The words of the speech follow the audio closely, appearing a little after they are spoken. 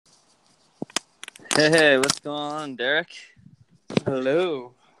Hey, what's going on, Derek? Hello.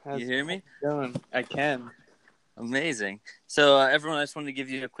 You How's hear it me? going? I can. Amazing. So, everyone, I just wanted to give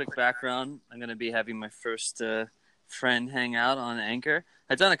you a quick background. I'm going to be having my first friend hang out on Anchor.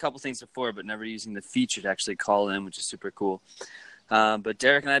 I've done a couple things before, but never using the feature to actually call in, which is super cool. But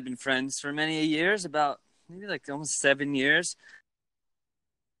Derek and I have been friends for many years, about maybe like almost 7 years.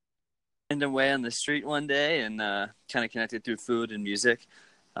 And away on the street one day and kind of connected through food and music.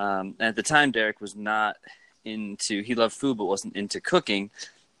 And at the time, Derek was not he loved food, but wasn't into cooking.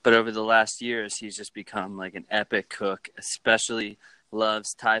 But over the last years, he's just become like an epic cook, especially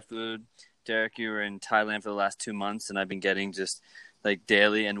loves Thai food. Derek, you were in Thailand for the last 2 months, and I've been getting just like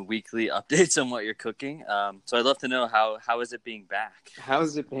daily and weekly updates on what you're cooking. So I'd love to know how is it being back? How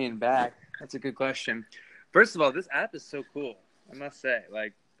is it paying back? That's a good question. First of all, this app is so cool. I must say,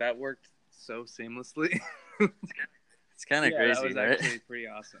 like, that worked so seamlessly. It's kind of Yeah, that crazy, was right? actually pretty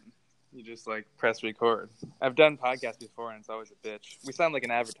awesome. You just, like, press record. I've done podcasts before, and it's always a bitch. We sound like an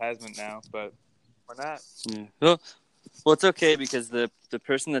advertisement now, but we're not. Yeah. Well, it's okay because the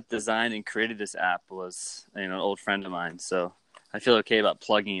person that designed and created this app was an old friend of mine, so I feel okay about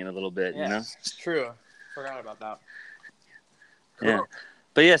plugging it a little bit, Yeah, true. Forgot about that. Cool. Yeah,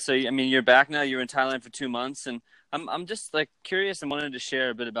 but yeah. So I mean, you're back now. You were in Thailand for 2 months, and I'm just like curious and wanted to share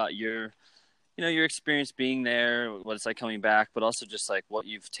a bit about your experience being there, what it's like coming back, but also just like what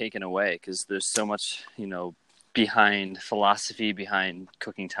you've taken away because there's so much behind philosophy behind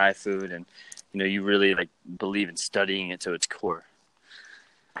cooking Thai food, and you really like believe in studying it to its core.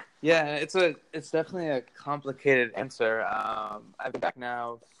 Yeah, it's definitely a complicated answer. I've been back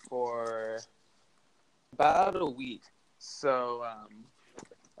now for about a week, so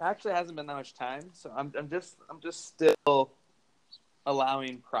it actually hasn't been that much time. So I'm just still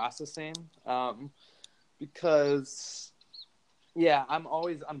allowing processing, because yeah, I'm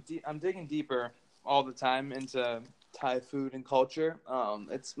digging deeper all the time into Thai food and culture.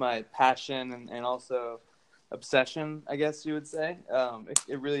 It's my passion and also obsession, I guess you would say.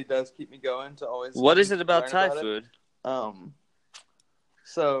 It really does keep me going to always What is continue it to about learn Thai about it. food?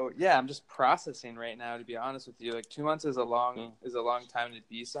 So yeah, I'm just processing right now. To be honest with you, like 2 months is a long time to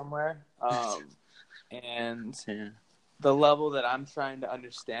be somewhere. And Yeah. the level that I'm trying to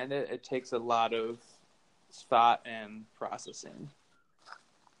understand it, it takes a lot of thought and processing.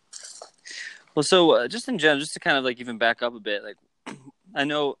 Well, so just in general, just to kind of like even back up a bit, like I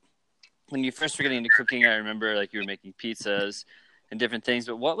know when you first were getting into cooking, I remember like you were making pizzas and different things.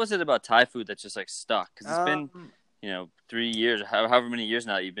 But what was it about Thai food that just like stuck? Because it's been 3 years, however many years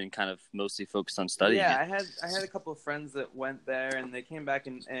now, you've been kind of mostly focused on studying Yeah, it. I had a couple of friends that went there, and they came back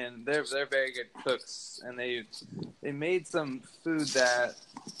and they're very good cooks, and they made some food that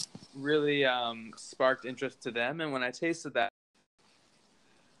really sparked interest to them. And when I tasted that,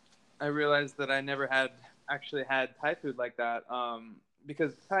 I realized that I never had actually had Thai food like that.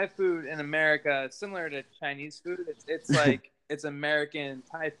 Because Thai food in America, similar to Chinese food, it's like it's American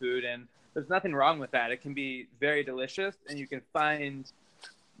Thai food, and there's nothing wrong with that. It can be very delicious, and you can find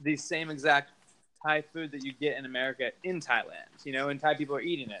the same exact Thai food that you get in America in Thailand, and Thai people are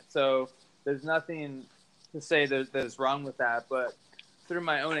eating it. So there's nothing to say that is wrong with that. But through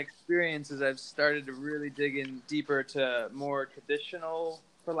my own experiences, I've started to really dig in deeper to more traditional,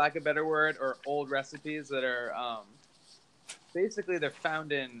 for lack of a better word, or old recipes that are basically they're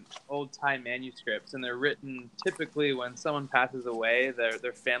found in old Thai manuscripts, and they're written typically when someone passes away.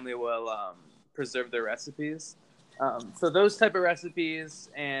 Their family will preserve their recipes. So those type of recipes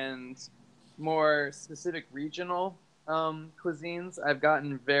and more specific regional cuisines I've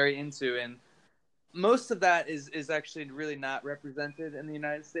gotten very into, and most of that is actually really not represented in the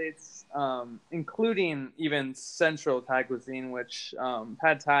United States, including even Central Thai cuisine, which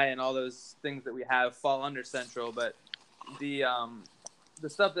Pad Thai and all those things that we have fall under Central. But the the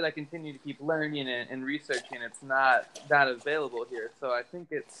stuff that I continue to keep learning and researching, it's not that available here. So I think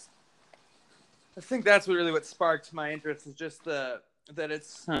that's what sparked my interest is just that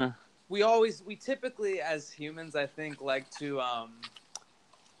it's Huh. we typically as humans, I think, like to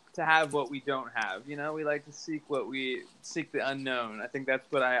have what we don't have. We like to seek the unknown. I think that's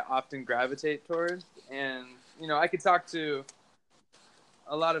what I often gravitate towards. And I could talk to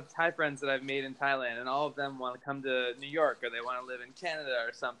a lot of Thai friends that I've made in Thailand, and all of them want to come to New York, or they want to live in Canada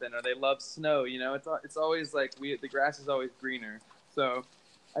or something, or they love snow. It's always like the grass is always greener. So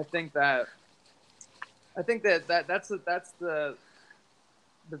I think that that's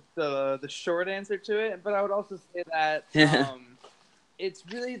the short answer to it. But I would also say that Yeah. it's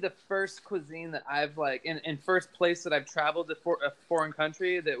really the first cuisine that I've like in first place that I've traveled to a foreign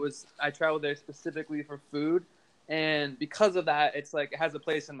country I traveled there specifically for food, and because of that, it's like it has a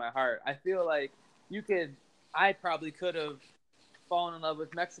place in my heart. I feel like I probably could have fallen in love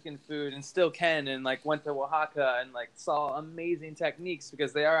with Mexican food and still can, and like went to Oaxaca and like saw amazing techniques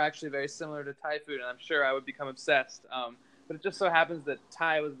because they are actually very similar to Thai food, and I'm sure I would become obsessed. But it just so happens that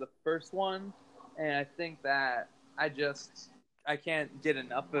Thai was the first one, and I think that I can't get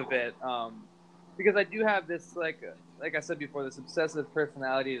enough of it because I do have this like I said before, this obsessive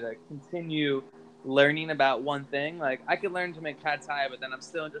personality to continue learning about one thing. Like I could learn to make pad thai, but then I'm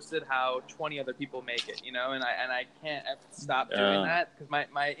still interested how 20 other people make it, you know, and I can't ever stop doing that because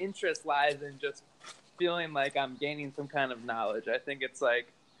my interest lies in just feeling like I'm gaining some kind of knowledge. I think it's like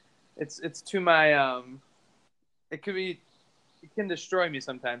it's to my it could be it can destroy me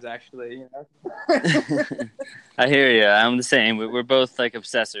sometimes actually, you know. I hear you. I'm the same. We're both like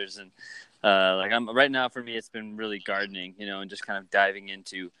obsessors, and like I'm right now for me, it's been really gardening, you know, and just kind of diving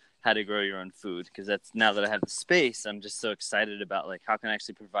into how to grow your own food because that's now that I have the space, I'm just so excited about like how can I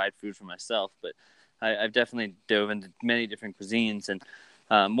actually provide food for myself. But I've definitely dove into many different cuisines, and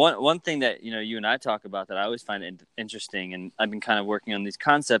one thing that you and I talk about that I always find interesting, and I've been kind of working on these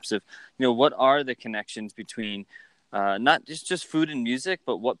concepts of what are the connections between not just food and music,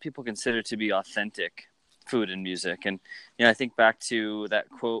 but what people consider to be authentic food and music. And I think back to that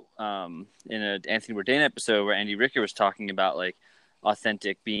quote in an Anthony Bourdain episode where Andy Ricker was talking about like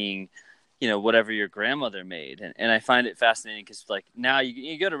authentic being whatever your grandmother made, and I find it fascinating because like now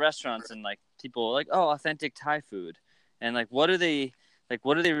you go to restaurants and like people are like, oh, authentic Thai food, and like what are they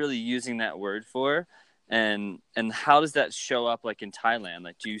really using that word for, and how does that show up like in Thailand?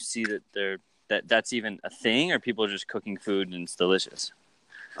 Like do you see that's even a thing, or people are just cooking food and it's delicious?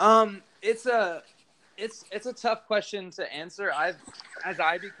 It's a tough question to answer. As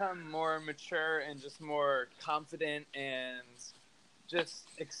I become more mature and just more confident and just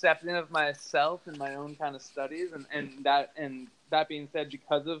accepting of myself and my own kind of studies, and that being said,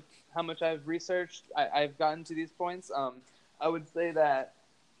 because of how much I've researched, I've gotten to these points. I would say that,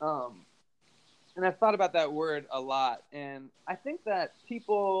 and I've thought about that word a lot, and I think that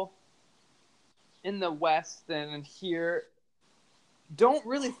people in the West and here don't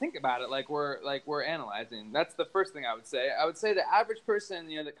really think about it like we're analyzing. That's the first thing I would say. I would say the average person,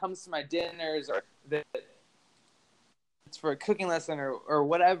 that comes to my dinners or that it's for a cooking lesson or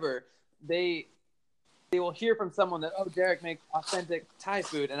whatever, they will hear from someone that, oh, Derek makes authentic Thai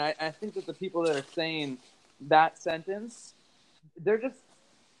food, and I think that the people that are saying that sentence, they're just,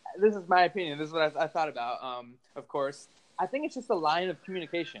 this is my opinion, this is what I thought about, of course. I think it's just a line of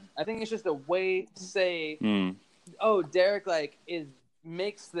communication. I think it's just a way to say, oh, Derek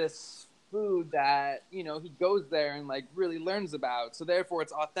makes this food that he goes there and like really learns about, so therefore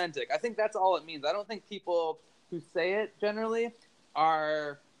it's authentic. I think that's all it means. I don't think people who say it generally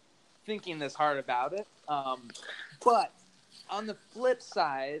are thinking this hard about it. But on the flip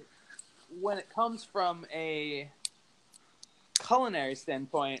side, when it comes from a culinary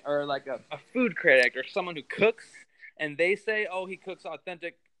standpoint, or like a food critic or someone who cooks, and they say, oh, he cooks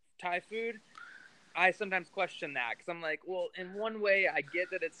authentic Thai food, I sometimes question that because I'm like, well, in one way, I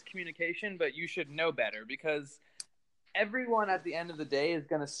get that it's communication, but you should know better because everyone at the end of the day is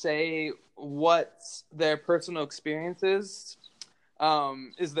going to say what their personal experience is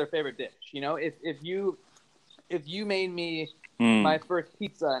their favorite dish. If you made me my first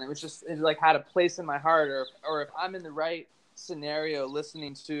pizza and it like had a place in my heart, or if I'm in the right scenario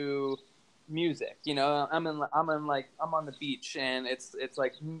listening to music, I'm on the beach and it's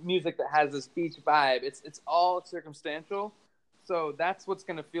like music that has this beach vibe. It's all circumstantial, so that's what's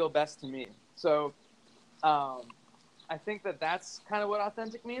going to feel best to me. So I think that that's kind of what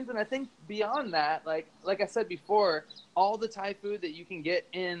authentic means. And I think beyond that, like I said before, all the Thai food that you can get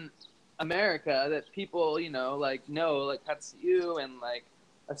in America that people, like pad see ew and like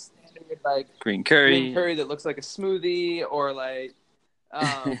a standard like green curry that looks like a smoothie, or like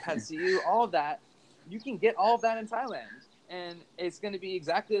pad see ew, all of that, you can get all of that in Thailand. And it's going to be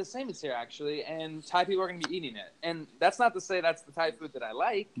exactly the same as here, actually. And Thai people are going to be eating it. And that's not to say that's the Thai food that I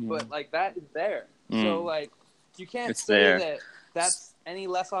like, but like that is there. So like, you can't say that that's any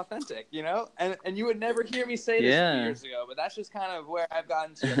less authentic, And you would never hear me say this a few years ago, but that's just kind of where I've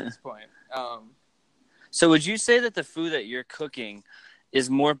gotten to at this point. So would you say that the food that you're cooking is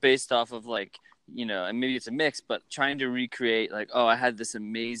more based off of like, and maybe it's a mix, but trying to recreate like, oh, I had this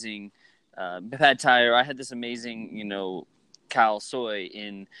amazing pad thai, or I had this amazing, khao soy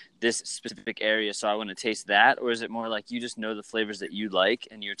in this specific area, so I want to taste that? Or is it more like you just know the flavors that you like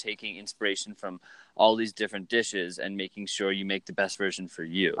and you're taking inspiration from all these different dishes and making sure you make the best version for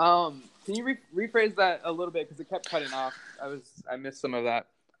you? Can you rephrase that a little bit, because it kept cutting off? I missed some of that.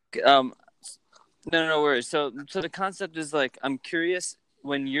 No worries. So the concept is like, I'm curious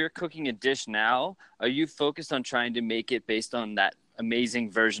when you're cooking a dish now, are you focused on trying to make it based on that amazing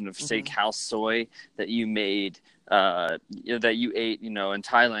version of, say, Mm-hmm. cow soy that you made, that you ate, in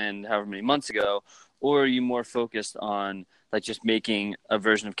Thailand however many months ago, or are you more focused on like just making a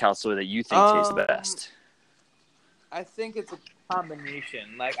version of cow soy that you think tastes the Um, best? I think it's a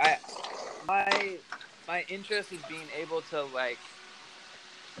combination. Like my my interest is being able to like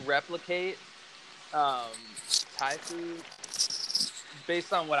replicate Thai food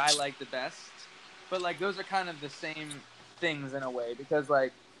based on what I like the best. But like those are kind of the same things in a way because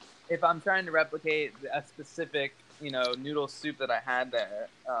like if I'm trying to replicate a specific, noodle soup that I had there,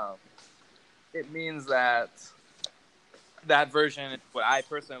 it means that that version is what I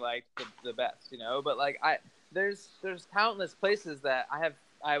personally like the best. But like there's countless places that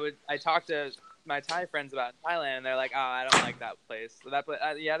I talk to my Thai friends about in Thailand, and they're like, oh, I don't like that place. So that place,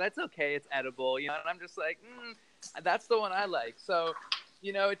 yeah, that's okay, it's edible, and I'm just like, that's the one I like. So,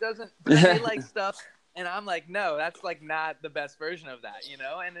 it doesn't. But they like stuff, and I'm like, no, that's like not the best version of that.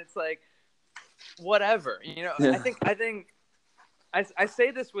 And it's like, whatever. Yeah. I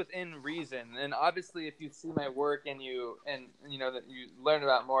say this within reason, and obviously, if you see my work and that you learn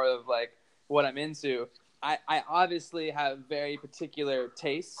about more of like what I'm into, I obviously have very particular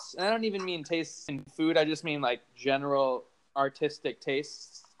tastes, and I don't even mean tastes in food. I just mean like general artistic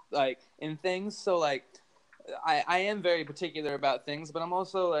tastes, like in things. So like, I am very particular about things, but I'm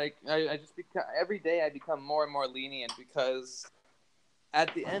also like I just every day I become more and more lenient because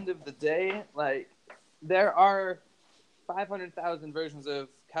at the end of the day, like there are 500,000 versions of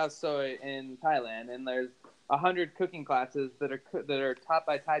cow soy in Thailand, and there's 100 cooking classes that are taught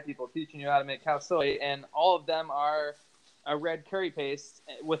by Thai people teaching you how to make cow soy, and all of them are a red curry paste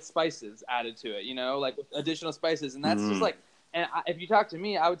with spices added to it, like with additional spices, and that's just Mm. like, if you talk to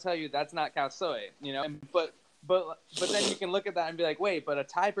me, I would tell you that's not cow soy. But then you can look at that and be like, wait, but a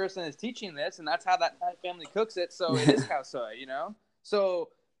Thai person is teaching this, and that's how that Thai family cooks it, so it is cow soy. So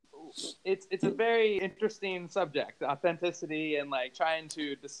it's a very interesting subject, authenticity and like trying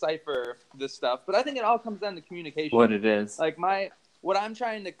to decipher this stuff. But I think it all comes down to communication. What it is. Like what I'm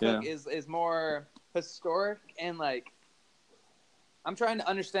trying to cook Yeah. is more historic, and like I'm trying to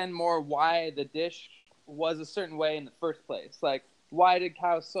understand more why the dish was a certain way in the first place. Like why did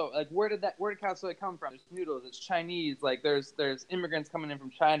cow soy, like where did cow soy come from? There's noodles, it's Chinese, like there's immigrants coming in from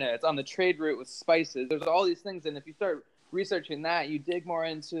China, it's on the trade route with spices, there's all these things, and if you start researching that, you dig more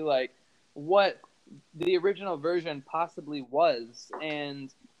into like what the original version possibly was,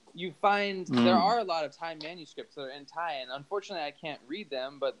 and you find there Mm. are a lot of Thai manuscripts that are in Thai, and unfortunately I can't read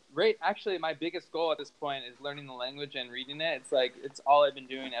them. But actually, my biggest goal at this point is learning the language and reading it. It's like it's all I've been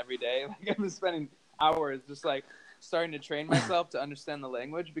doing every day. Like I've been spending hours just like starting to train myself to understand the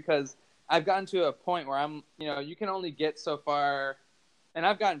language because I've gotten to a point where you can only get so far, and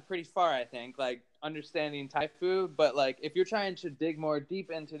I've gotten pretty far, I think, like understanding Thai food. But like if you're trying to dig more deep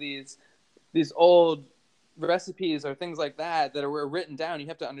into these old recipes or things like that were written down, you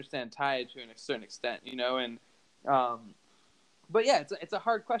have to understand Thai to a certain extent. And but yeah, it's a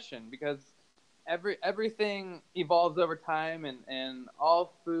hard question because everything evolves over time, and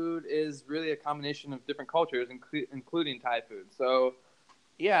all food is really a combination of different cultures, including Thai food. So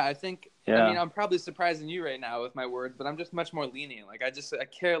yeah, I mean, Yeah. I'm probably surprising you right now with my words, but I'm just much more lenient. Like I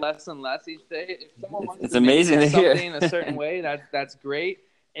care less and less each day. If someone wants It's to make amazing to hear. something a certain way, that's great.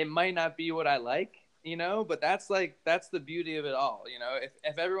 It might not be what I like, but that's the beauty of it all.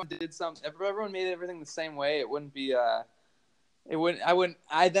 If everyone if everyone made everything the same way, it wouldn't be I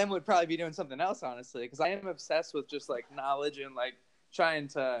then would probably be doing something else, honestly, because I am obsessed with just like knowledge and like trying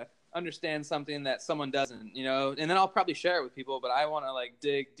to understand something that someone doesn't, and then I'll probably share it with people, but I want to like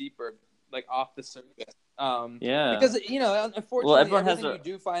dig deeper, like off the surface. Yeah. Because Well, unfortunately, everyone has everything a. you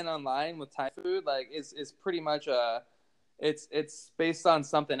do find online with Thai food like is pretty much it's based on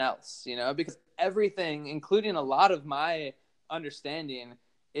something else, because everything, including a lot of my understanding,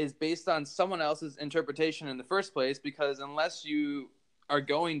 is based on someone else's interpretation in the first place, because unless you are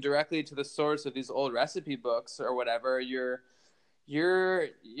going directly to the source of these old recipe books or whatever, you're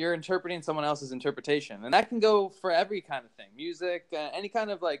interpreting someone else's interpretation, and that can go for every kind of thing, music, any kind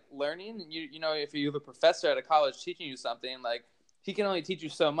of like learning. If you have a professor at a college teaching you something, like he can only teach you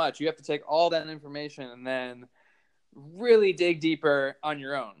so much. You have to take all that information and then really dig deeper on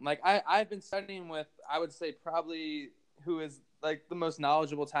your own. Like I've been studying with, I would say, probably who is like the most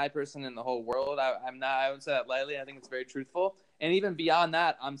knowledgeable Thai person in the whole world. I would say that lightly. I think it's very truthful. And even beyond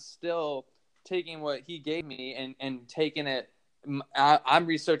that, I'm still taking what he gave me and taking it. I'm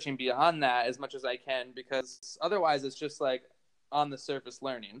researching beyond that as much as I can, because otherwise it's just like on the surface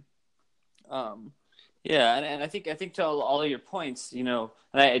learning. Um, Yeah, and I think to all of your points, and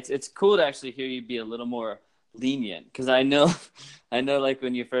it's cool to actually hear you be a little more lenient because I know, I know like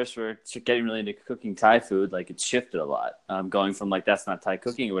when you first were getting really into cooking Thai food, like it shifted a lot, going from like that's not Thai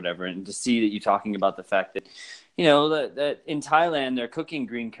cooking or whatever, and to see that you talking about the fact that, that in Thailand they're cooking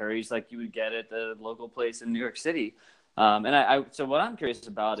green curries like you would get at the local place in New York City, and so what I'm curious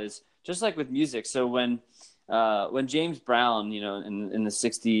about is just like with music, so when James Brown, in the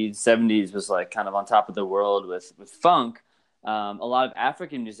 60s, 70s was like kind of on top of the world with funk, a lot of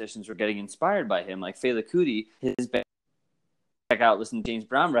African musicians were getting inspired by him, like Fela Kuti, his band check out, listen to James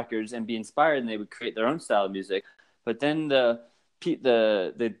Brown records and be inspired, and they would create their own style of music. But then the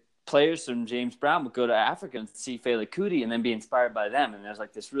players from James Brown would go to Africa and see Fela Kuti and then be inspired by them. And there's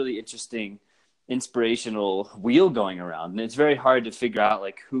like this really interesting inspirational wheel going around. And it's very hard to figure out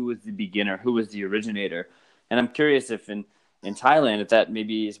like who was the beginner, who was the originator. And I'm curious if in Thailand, if that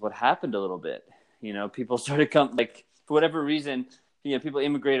maybe is what happened a little bit. People started like for whatever reason, people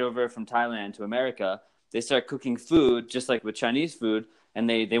immigrate over from Thailand to America. They start cooking food just like with Chinese food, and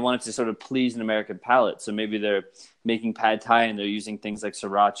they wanted to sort of please an American palate. So maybe they're making pad thai and they're using things like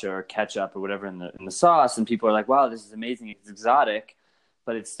sriracha or ketchup or whatever in the sauce, and people are like, "Wow, this is amazing! It's exotic,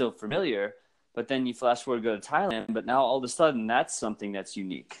 but it's still familiar." But then you flash forward, go to Thailand, but now all of a sudden that's something that's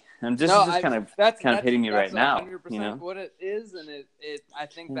unique. And this No, is just I kind of hitting me that's right now, 100% what it is, and it I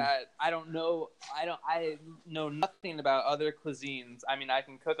think that I know nothing about other cuisines. I mean, I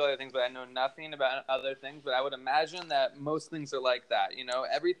can cook other things, but I know nothing about other things. But I would imagine that most things are like that.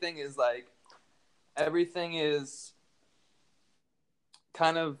 Everything is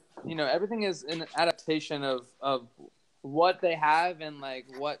kind of everything is an adaptation of what they have and like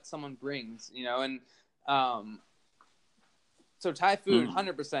what someone brings. And um, so Thai food, Mm.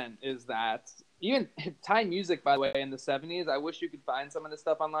 100% is that. Even Thai music, by the way, in the 70s, I wish you could find some of this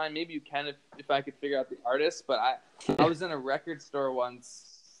stuff online. Maybe you can if I could figure out the artist. But I was in a record store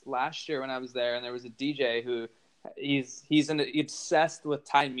once last year when I was there, and there was a DJ who he's obsessed with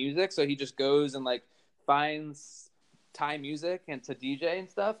Thai music. So he just goes and like finds Thai music and to DJ and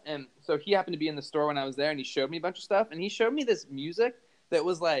stuff. And so he happened to be in the store when I was there, and he showed me a bunch of stuff. And he showed me this music that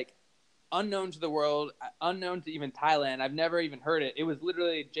was like unknown to the world, unknown to even Thailand. I've never even heard it. It was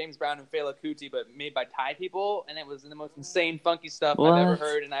literally James Brown and Fela Kuti, but made by Thai people, and it was the most insane, funky stuff I've ever What?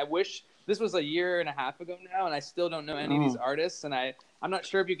 heard. And I wish this was a year and a half ago now, and I still don't know any of these Oh, artists, and I'm not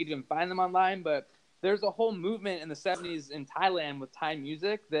sure if you could even find them online, but there's a whole movement in the 70s in Thailand with Thai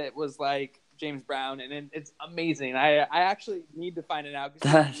music that was like James Brown, and it's amazing. I actually need to find it out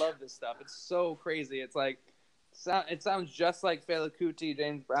because I that love this stuff. It's so crazy. It's like it sounds just like Fela Kuti,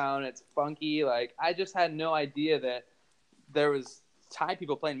 James Brown. It's funky. Like I just had no idea that there was Thai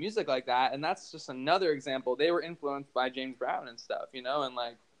people playing music like that, and that's just another example. They were influenced by James Brown and stuff, and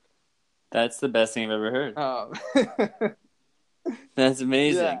like that's the best thing I've ever heard. oh That's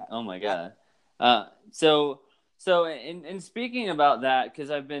amazing. yeah. Oh my I, god. So in speaking about that, because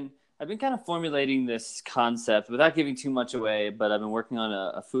I've been kind of formulating this concept without giving too much away, but I've been working on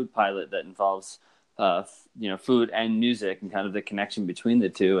a food pilot that involves food and music and kind of the connection between the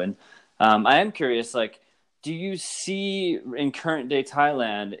two. And I am curious, like, do you see in current day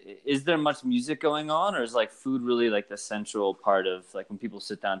Thailand, is there much music going on, or is like food really like the central part of like when people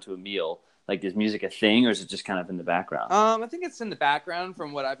sit down to a meal? Like, is music a thing, or is it just kind of in the background? I think it's in the background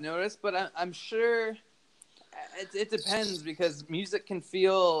from what I've noticed, but I'm sure it depends because music can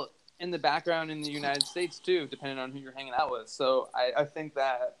feel in the background in the United States too, depending on who you're hanging out with. So I think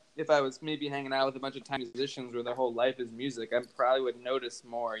that if I was maybe hanging out with a bunch of Thai musicians where their whole life is music, I probably would notice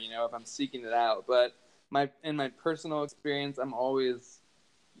more, if I'm seeking it out. But in my personal experience, I'm always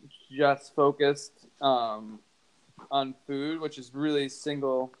just focused on food, which is really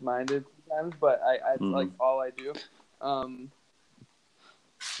single-minded sometimes, but I it's like all I do. Um,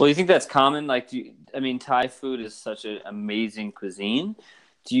 Well, you think that's common? Like, I mean, Thai food is such an amazing cuisine.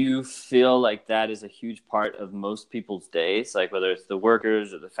 Do you feel like that is a huge part of most people's days? Like, whether it's the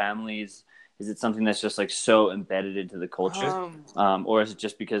workers or the families, is it something that's just like so embedded into the culture, um, or is it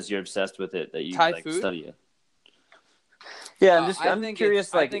just because you're obsessed with it that you Thai like food. study it? Yeah, I'm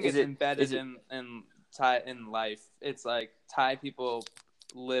curious. I Like, think is it's it embedded is it? in Thai in life. It's like Thai people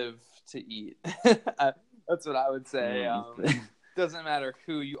live to eat. That's what I would say. Mm. Doesn't matter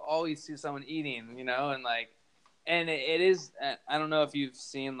who, you always see someone eating, and like, and it is. I don't know if you've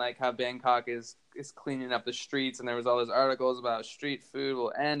seen like how Bangkok is cleaning up the streets, and there was all those articles about street food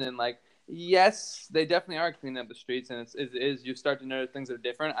will end, and like, yes, they definitely are cleaning up the streets, and it is you start to notice things that are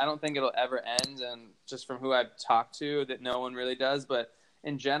different. I don't think it'll ever end, and just from who I've talked to, that no one really does. But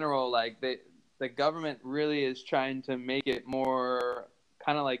in general, like the government really is trying to make it more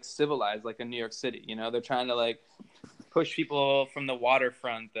kind of like civilized, like in New York City. You know, they're trying to like push people from the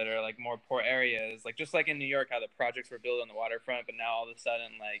waterfront that are like more poor areas, like just like in New York, how the projects were built on the waterfront, but now all of a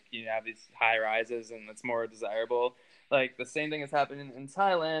sudden, like you have these high rises and it's more desirable. Like the same thing is happening in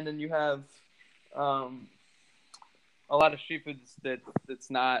Thailand, and you have um, a lot of street foods that's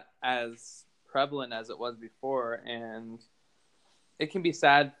not as prevalent as it was before, and it can be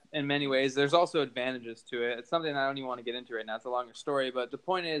sad in many ways. There's also advantages to it. It's something I don't even want to get into right now. It's a longer story, but the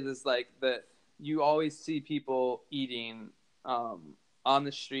point is like that you always see people eating on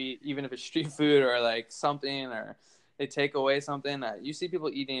the street, even if it's street food or like something, or they take away something. You see people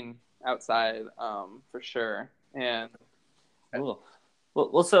eating outside for sure. And Cool.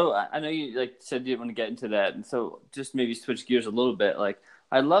 Well, so I know you like said you didn't want to get into that, and so just maybe switch gears a little bit. Like,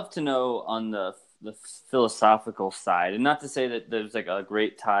 I'd love to know on the philosophical side, and not to say that there's like a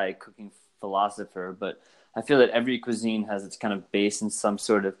great Thai cooking philosopher, but I feel that every cuisine has its kind of base in some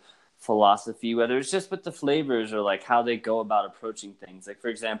sort of philosophy, whether it's just with the flavors or like how they go about approaching things. Like, for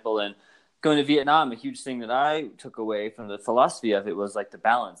example, in going to Vietnam, a huge thing that I took away from the philosophy of it was like the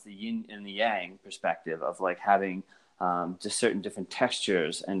balance, the yin and the yang perspective of like having just certain different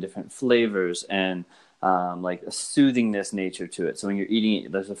textures and different flavors and like a soothingness nature to it. So when you're eating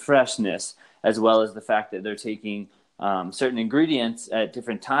it, there's a freshness, as well as the fact that they're taking certain ingredients at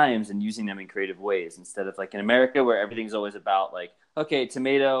different times and using them in creative ways, instead of like in America where everything's always about like, okay,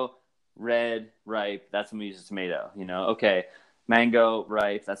 tomato, red, ripe, that's when we use a tomato, you know, okay, mango,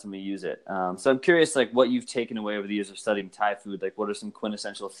 ripe, that's when we use it. So I'm curious, like, what you've taken away over the years of studying Thai food. Like, what are some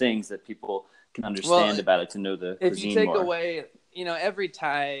quintessential things that people can understand about it to know the if you cuisine take more? away, you know, every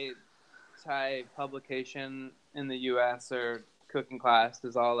Thai publication in the U.S. or cooking class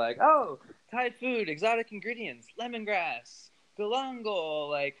is all like, oh, Thai food, exotic ingredients, lemongrass, galangal,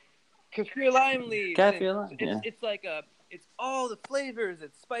 like kaffir lime leaves, and Cafe line, yeah. it's like it's all the flavors.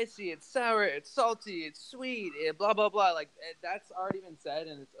 It's spicy, it's sour, it's salty, it's sweet, blah blah blah. Like that's already been said,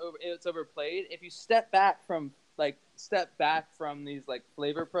 and it's overplayed. If you step back from these like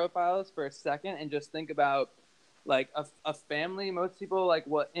flavor profiles for a second and just think about like a family, most people like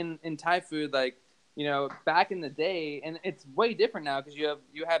what in Thai food, like, you know, back in the day, and it's way different now because you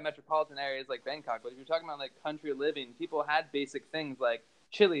have metropolitan areas like Bangkok, but if you're talking about like country living, people had basic things like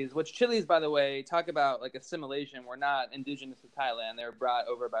chilies, which chilies, by the way, talk about like assimilation, were not indigenous to Thailand. They were brought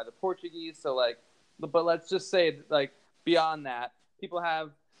over by the Portuguese. So like, but let's just say like beyond that, people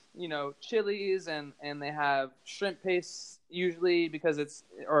have, you know, chilies and they have shrimp paste usually because it's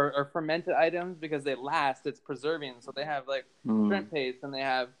or fermented items because they last. It's preserving, so they have like shrimp paste, and they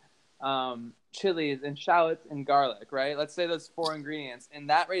have chilies and shallots and garlic. Right? Let's say those 4 ingredients, and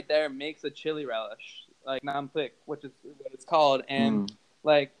that right there makes a chili relish, like nam plik, which is what it's called. And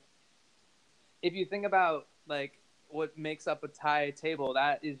like, if you think about like what makes up a Thai table,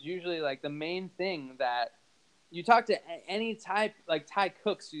 that is usually like the main thing that you talk to any Thai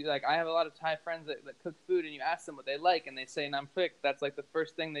cooks. Like, I have a lot of Thai friends that cook food, and you ask them what they like, and they say nam prik. That's like the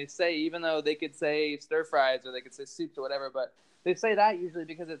first thing they say, even though they could say stir fries or they could say soups or whatever. But they say that usually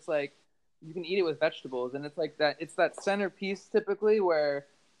because it's like you can eat it with vegetables, and it's like that. It's that centerpiece typically where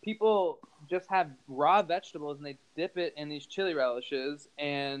people just have raw vegetables and they dip it in these chili relishes.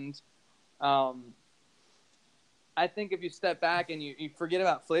 And I think if you step back and you forget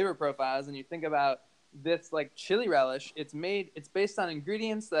about flavor profiles and you think about this like chili relish, it's based on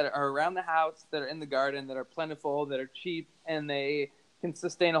ingredients that are around the house, that are in the garden, that are plentiful, that are cheap, and they can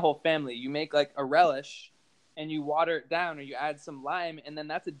sustain a whole family. You make like a relish and you water it down, or you add some lime, and then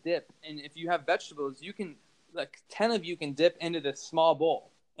that's a dip. And if you have vegetables, you can, like 10 of you can dip into this small bowl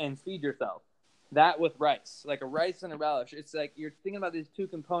and feed yourself. That with rice, like a rice and a relish. It's like you're thinking about these 2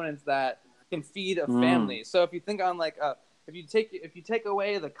 components that can feed a family. So if you think on like if you take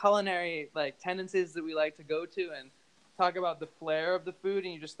away the culinary like tendencies that we like to go to and talk about the flair of the food,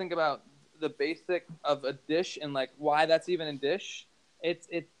 and you just think about the basic of a dish and like why that's even a dish, it's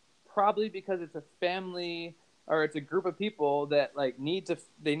probably because it's a family, or it's a group of people that like need to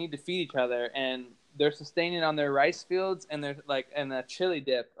feed each other, and they're sustaining on their rice fields, and they're like in a chili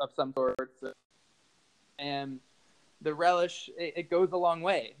dip of some sort. And the relish, it goes a long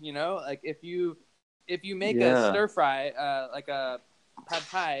way, you know. Like if you make a stir fry, like a pad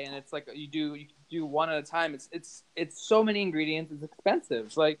thai, and it's like you do one at a time. It's so many ingredients. It's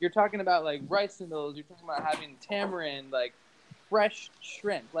expensive. Like you're talking about like rice noodles. You're talking about having tamarind, like fresh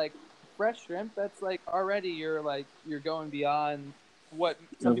shrimp. Like fresh shrimp, that's like already you're going beyond what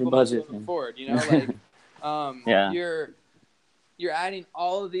some people might be able to afford. You know, like you're adding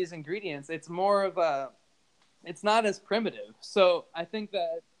all of these ingredients. It's more of a, it's not as primitive. So I think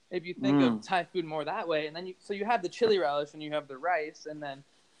that if you think of Thai food more that way. And then you have the chili relish and you have the rice, and then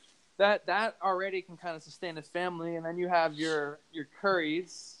that already can kind of sustain a family. And then you have your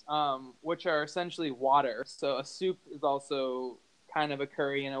curries, which are essentially water. So a soup is also kind of a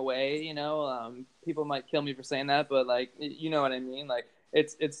curry in a way, people might kill me for saying that, but like, you know what I mean? Like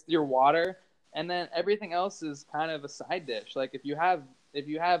it's your water. And then everything else is kind of a side dish. Like if you have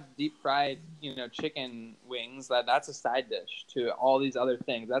deep fried, chicken wings, that's a side dish to all these other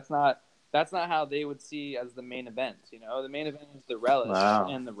things. That's not how they would see as the main event. The main event is the relish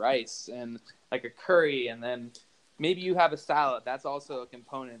and the rice and like a curry, and then maybe you have a salad. That's also a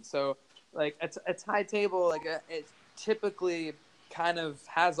component. So like a Thai table, like it typically kind of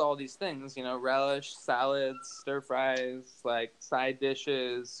has all these things, relish, salads, stir fries, like side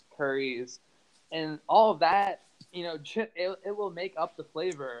dishes, curries, and all of that. It will make up the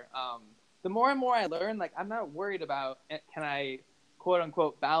flavor. The more and more I learn, like I'm not worried about can I quote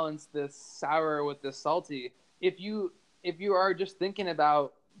unquote balance this sour with this salty. If you are just thinking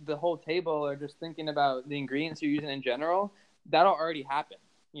about the whole table or just thinking about the ingredients you're using in general, that'll already happen.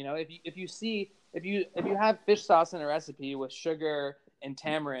 If you have fish sauce in a recipe with sugar and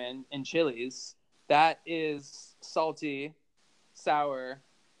tamarind and chilies, that is salty, sour,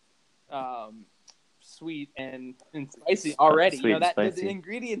 sweet and spicy already. Sweet and spicy. The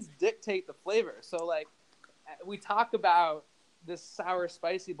ingredients dictate the flavor. So like we talk about this sour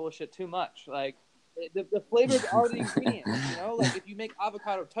spicy bullshit too much. Like the flavors are the ingredients. Like if you make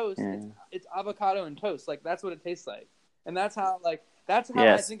avocado toast, it's avocado and toast. Like that's what it tastes like, and that's how I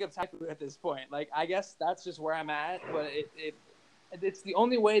think of Thai food at this point. Like I guess that's just where I'm at, but it's the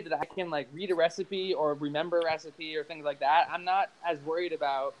only way that I can like read a recipe or remember a recipe or things like that. I'm not as worried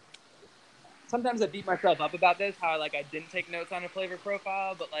about. Sometimes I beat myself up about this, how like I didn't take notes on a flavor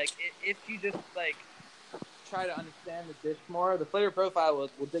profile, but like if you just like try to understand the dish more, the flavor profile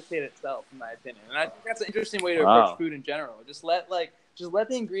will dictate itself, in my opinion. And I think that's an interesting way to approach food in general. Just let the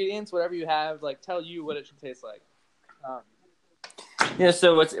ingredients, whatever you have, like tell you what it should taste like. Yeah.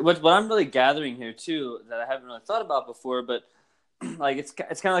 So what I'm really gathering here too that I haven't really thought about before, but like it's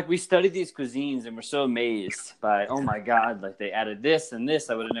kind of like we study these cuisines and we're so amazed by, oh my God, like they added this and this.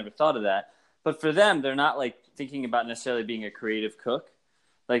 I would have never thought of that. But for them, they're not like thinking about necessarily being a creative cook.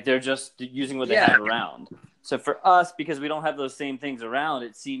 Like they're just using what they have around. So for us, because we don't have those same things around,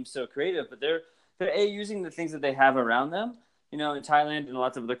 it seems so creative. But they're using the things that they have around them, in Thailand and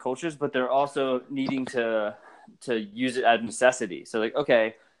lots of other cultures. But they're also needing to use it as necessity. So like,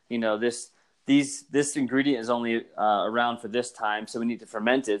 okay, this ingredient is only around for this time, so we need to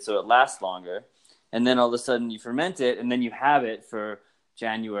ferment it so it lasts longer. And then all of a sudden you ferment it, and then you have it for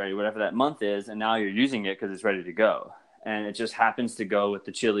January, whatever that month is, and now you're using it because it's ready to go. And it just happens to go with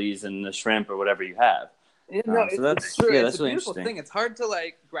the chilies and the shrimp or whatever you have. So that's true. It's a beautiful thing. It's hard to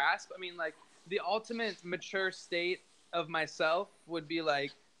like grasp. I mean, like the ultimate mature state of myself would be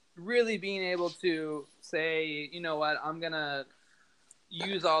like really being able to say, you know what, I'm gonna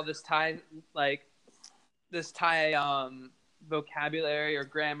use all this Thai vocabulary or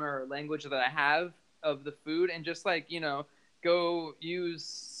grammar or language that I have of the food, and just like go use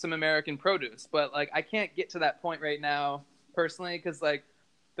some American produce. But like I can't get to that point right now personally, because like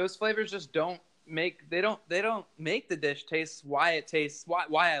those flavors just don't make the dish taste why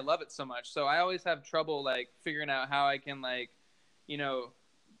I love it so much. So I always have trouble like figuring out how I can like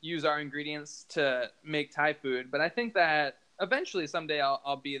use our ingredients to make Thai food. But I think that eventually someday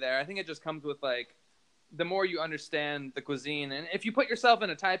I'll be there. I think it just comes with like the more you understand the cuisine, and if you put yourself in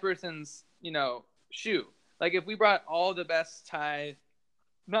a Thai person's shoe. Like if we brought all the best Thai,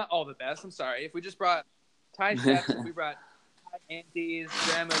 not all the best, I'm sorry. If we just brought Thai chefs, if we brought Thai aunties,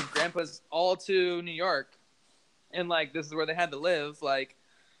 grandmas, grandpas all to New York, and like this is where they had to live, like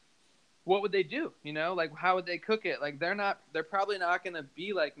what would they do? Like how would they cook it? Like they're probably not going to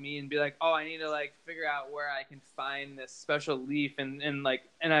be like me and be like, oh, I need to like figure out where I can find this special leaf. And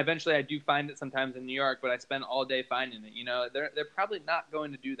eventually I do find it sometimes in New York, but I spend all day finding it. They're probably not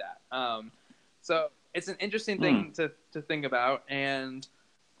going to do that. So it's an interesting thing to think about, and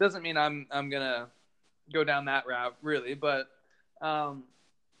doesn't mean I'm gonna go down that route really, but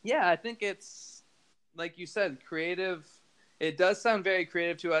I think it's like you said, creative. It does sound very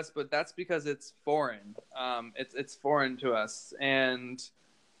creative to us, but that's because it's foreign. It's foreign to us, and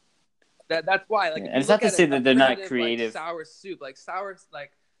that's why. Like, it's not to say that they're not creative. Like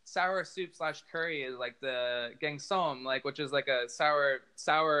sour soup / curry is like the gangsom, like which is like a sour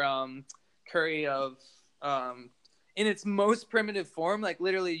curry of in its most primitive form. Like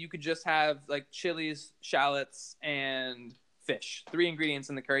literally you could just have like chilies, shallots, and fish, 3 ingredients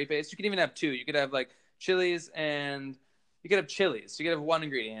in the curry paste. You could even have 2. You could have like chilies and you could have chilies, you could have one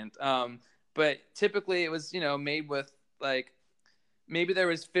ingredient. But typically it was, made with like, maybe there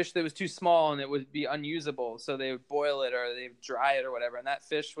was fish that was too small and it would be unusable, so they would boil it or they would dry it or whatever, and that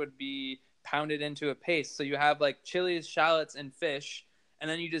fish would be pounded into a paste. So you have like chilies, shallots, and fish, and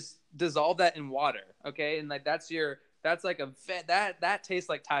then you just dissolve that in water, okay? And like that's like that tastes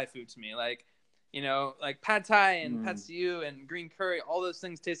like Thai food to me. Like, like pad Thai and pad see ew and green curry, all those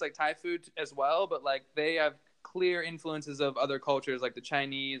things taste like Thai food as well, but like they have clear influences of other cultures, like the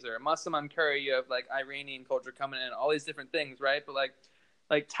Chinese, or Muslim curry. You have like Iranian culture coming in, all these different things, right? But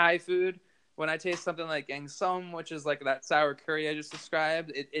like Thai food, when I taste something like gang som, which is like that sour curry I just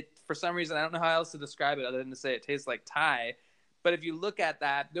described, it for some reason, I don't know how else to describe it other than to say it tastes like Thai. But if you look at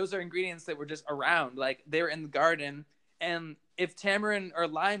that, those are ingredients that were just around, like they were in the garden. And if tamarind or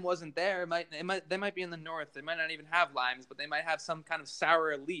lime wasn't there, they might be in the north. They might not even have limes, but they might have some kind of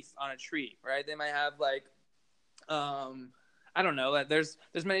sour leaf on a tree, right? They might have like, I don't know. There's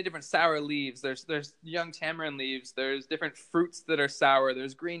many different sour leaves. There's young tamarind leaves. There's different fruits that are sour.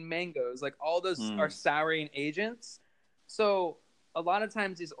 There's green mangoes. Like all those are souring agents. So a lot of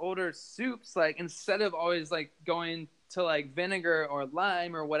times these older soups, like instead of always like going to like vinegar or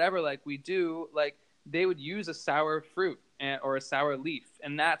lime or whatever, like we do, like they would use a sour fruit or a sour leaf,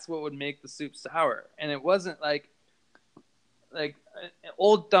 and that's what would make the soup sour. And it wasn't like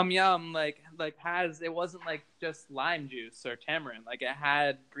old tom yum like has, it wasn't like just lime juice or tamarind. Like it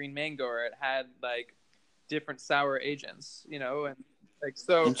had green mango, or it had like different sour agents, and like,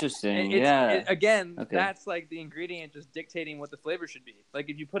 so Interesting. again, Okay. that's like the ingredient just dictating what the flavor should be. Like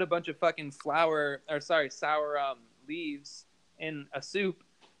if you put a bunch of fucking sour leaves in a soup,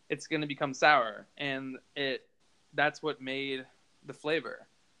 it's going to become sour, and that's what made the flavor.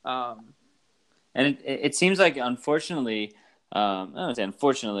 And it seems like, unfortunately, I don't say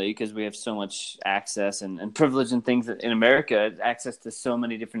unfortunately, because we have so much access and privilege and things in America, access to so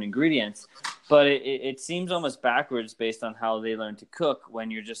many different ingredients. But it seems almost backwards based on how they learn to cook,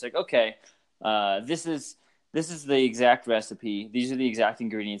 when you're just like, okay, this is the exact recipe. These are the exact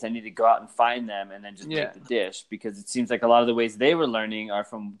ingredients. I need to go out and find them and then just make the dish, because it seems like a lot of the ways they were learning are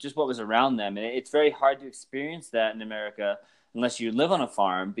from just what was around them. And it's very hard to experience that in America unless you live on a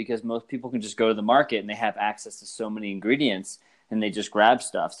farm, because most people can just go to the market and they have access to so many ingredients and they just grab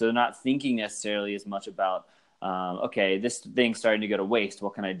stuff. So they're not thinking necessarily as much about, okay, this thing's starting to go to waste.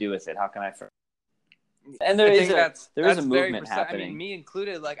 What can I do with it? How can I? And there is a movement happening. I mean, me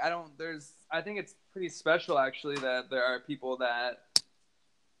included. Like, I think it's pretty special actually that there are people that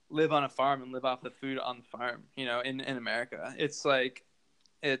live on a farm and live off the food on the farm. In America, it's like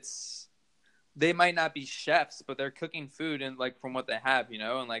they might not be chefs, but they're cooking food and like from what they have,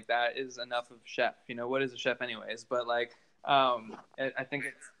 and like that is enough of chef. What is a chef anyways? But like, I think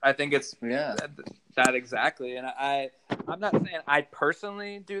it's that exactly. And I'm not saying I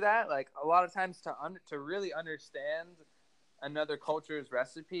personally do that. Like a lot of times to really understand another culture's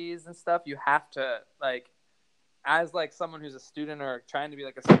recipes and stuff, you have to like, as like someone who's a student or trying to be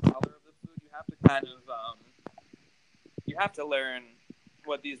like a scholar of the food, you have to kind of you have to learn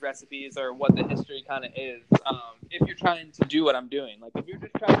what these recipes or what the history kind of is, if you're trying to do what I'm doing. Like if you're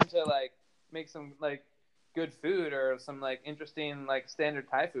just trying to like make some like good food or some like interesting like standard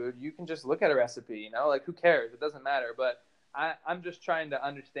Thai food, you can just look at a recipe, like who cares, it doesn't matter. But I'm just trying to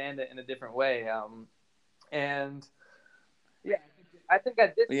understand it in a different way, and yeah, I think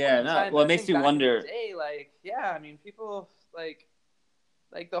at this point in time, well, it makes you wonder. Day, like, I mean, people like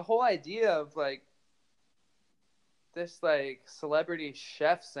the whole idea of like this like celebrity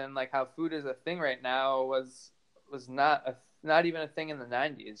chefs and like how food is a thing right now was not even a thing in the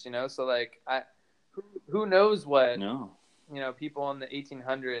 90s, so like who knows what people in the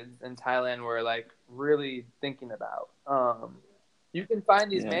 1800s in Thailand were like really thinking about. You can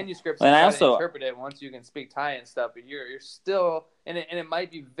find these manuscripts and try to interpret it once you can speak Thai and stuff, but you're still, and it might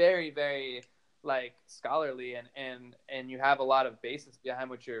be very, very like scholarly and you have a lot of basis behind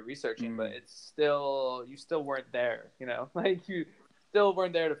what you're researching, but it's still, you still weren't there, like you still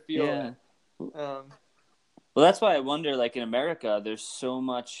weren't there to feel it. Well, that's why I wonder, like in America, there's so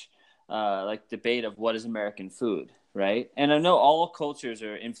much like debate of what is American food, right? And I know all cultures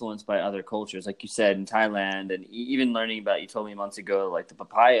are influenced by other cultures, like you said in Thailand, and even learning about, you told me months ago, like the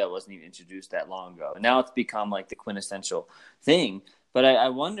papaya wasn't even introduced that long ago, and now it's become like the quintessential thing. But I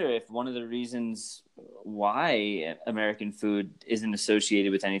wonder if one of the reasons why American food isn't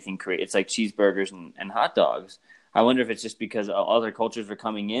associated with anything creative, it's like cheeseburgers and hot dogs. I wonder if it's just because other cultures were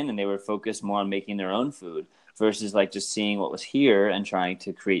coming in and they were focused more on making their own food. versus like just seeing what was here and trying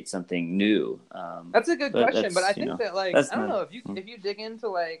to create something new. That's a good But question, but I that's, think that like that's I don't not. know if you dig into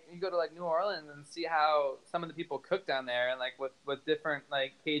like you go to like New Orleans and see how some of the people cook down there and like with different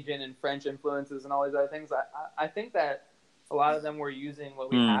like Cajun and French influences and all these other things. I think that a lot of them were using what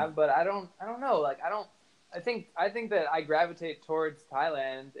we Mm, have, but I don't know like I think that I gravitate towards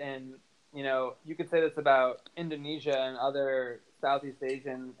Thailand, and you know you could say this about Indonesia and other Southeast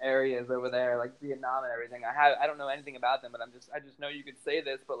Asian areas over there, like Vietnam and everything. I don't know anything about them, but I just know you could say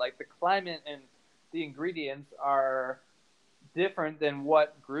this, but like the climate and the ingredients are different than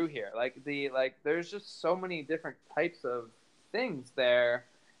what grew here. Like there's just so many different types of things there,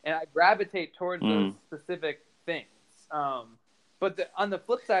 and I gravitate towards those mm. specific things. But on the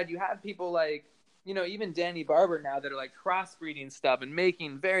flip side, you have people like you know even Danny Barber now that are like crossbreeding stuff and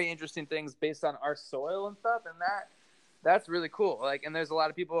making very interesting things based on our soil and stuff, and that's really cool. Like, and there's a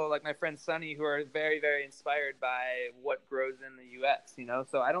lot of people like my friend Sonny who are very, very inspired by what grows in the U.S. You know,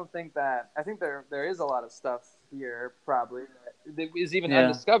 so I don't think that I think there is a lot of stuff here probably that is even Yeah.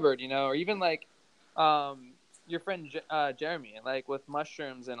 undiscovered. You know, or even like your friend Jeremy, like with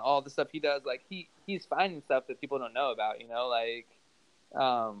mushrooms and all the stuff he does. Like he's finding stuff that people don't know about. You know, like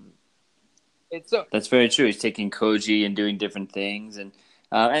it's so That's very true. He's taking koji and doing different things, and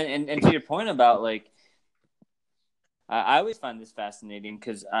to your point about like, I always find this fascinating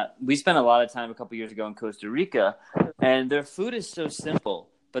because we spent a lot of time a couple years ago in Costa Rica, and their food is so simple,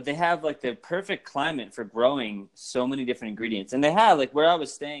 but they have like the perfect climate for growing so many different ingredients. And they have like where I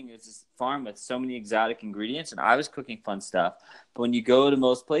was staying is this farm with so many exotic ingredients, and I was cooking fun stuff. But when you go to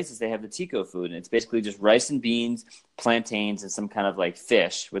most places, they have the Tico food, and it's basically just rice and beans, plantains, and some kind of like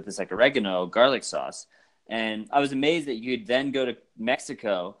fish with this like oregano garlic sauce. And I was amazed that you could then go to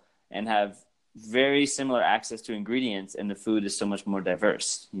Mexico and have very similar access to ingredients, and the food is so much more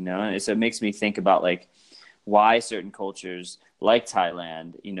diverse, you know. And so it makes me think about like why certain cultures like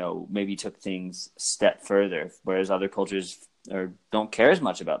Thailand, you know, maybe took things a step further, whereas other cultures or don't care as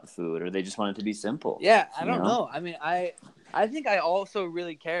much about the food, or they just want it to be simple. yeah. I You don't know? know. I mean, I think I also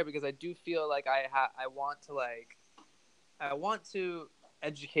really care because I do feel like I want to like I want to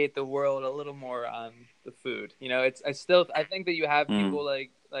educate the world a little more on the food. You know, it's I think that you have Mm. people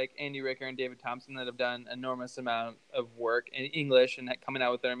like Andy Ricker and David Thompson that have done enormous amount of work in English and coming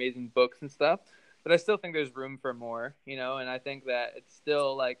out with their amazing books and stuff. But I still think there's room for more, you know, and I think that it's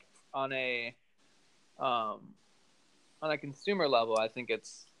still like on um on a consumer level, I think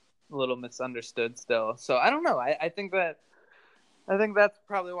it's a little misunderstood still. So I don't know. I think that's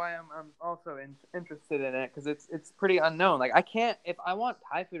probably why I'm also interested in it because it's pretty unknown. Like I can't if I want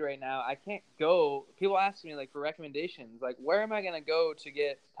Thai food right now, I can't go. People ask me like for recommendations, like where am I gonna go to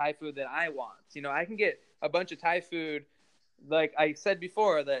get Thai food that I want? You know, I can get a bunch of Thai food. Like I said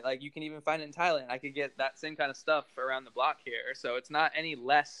before, that like you can even find it in Thailand. I could get that same kind of stuff around the block here, so it's not any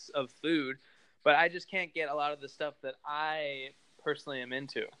less of food. But I just can't get a lot of the stuff that I personally am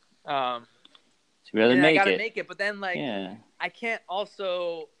into. Um, To really and I make gotta it. make it, but then like Yeah. I can't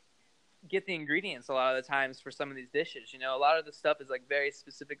also get the ingredients a lot of the times for some of these dishes. You know, a lot of the stuff is like very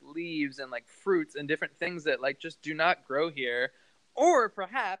specific leaves and like fruits and different things that like just do not grow here, or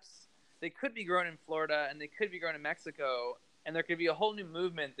perhaps they could be grown in Florida and they could be grown in Mexico, and there could be a whole new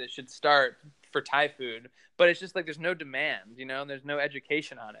movement that should start for Thai food. But it's just like there's no demand, you know, and there's no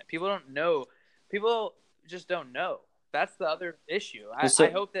education on it. People don't know. People just don't know. That's the other issue. Well, I so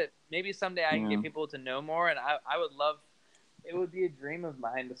hope that maybe someday I can yeah. get people to know more, and I would love it would be a dream of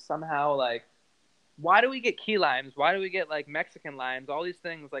mine to somehow like why do we get key limes? Why do we get like Mexican limes? All these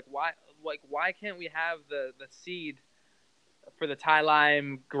things like why can't we have the seed for the Thai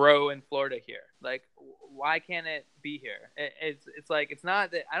lime grow in Florida here? Like why can't it be here? It's like it's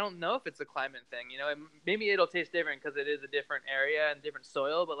not that I don't know if it's a climate thing. You know, maybe it'll taste different because it is a different area and different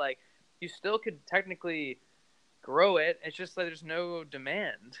soil, but like you still could technically grow it. It's just like there's no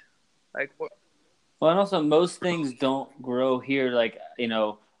demand. Like what? Well, and also most things don't grow here. Like, you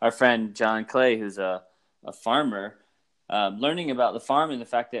know, our friend John Clay, who's a farmer, learning about the farm and the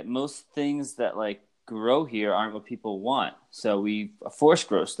fact that most things that like grow here aren't what people want. So we force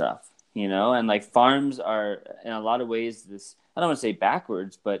grow stuff, you know, and like farms are in a lot of ways this, I don't want to say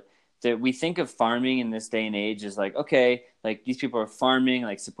backwards, but that we think of farming in this day and age as like, okay, like these people are farming,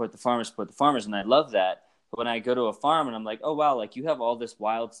 like support the farmers. And I love that. But when I go to a farm and I'm like, oh, wow, like you have all this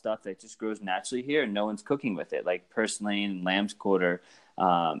wild stuff that just grows naturally here and no one's cooking with it, like purslane and lamb's quarter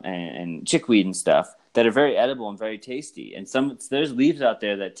and chickweed and stuff that are very edible and very tasty. And there's leaves out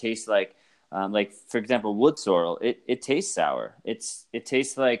there that taste like for example, wood sorrel. It tastes sour. It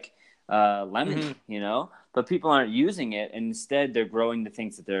tastes like lemon, Mm-hmm. you know. But people aren't using it, and instead they're growing the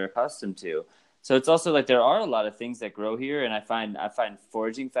things that they're accustomed to. So it's also like there are a lot of things that grow here, and I find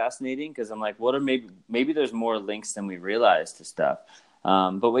foraging fascinating because I'm like, what are maybe there's more links than we realize to stuff.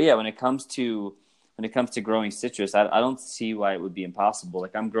 But yeah, when it comes to growing citrus, I don't see why it would be impossible.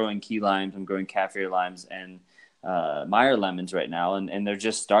 Like I'm growing key limes, I'm growing kaffir limes, and Meyer lemons right now, and they're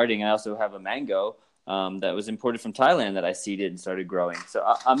just starting. I also have a mango that was imported from Thailand that I seeded and started growing. So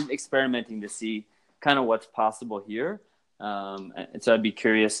I'm experimenting to see kind of what's possible here. And so I'd be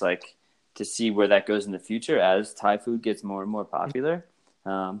curious, like, to see where that goes in the future as Thai food gets more and more popular.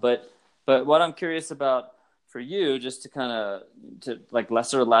 But what I'm curious about for you, just to kind of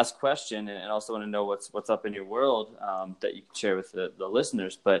last question, and also want to know what's up in your world that you can share with the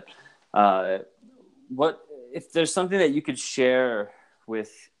listeners. But what if there's something that you could share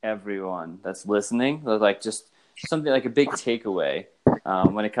with everyone that's listening, like just something like a big takeaway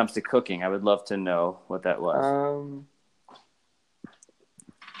when it comes to cooking? I would love to know what that was.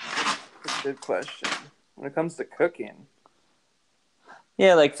 That's a good question. When it comes to cooking,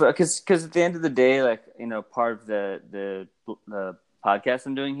 yeah, like because at the end of the day, like, you know, part of the podcast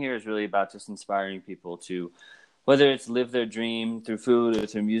I'm doing here is really about just inspiring people to, whether it's live their dream through food or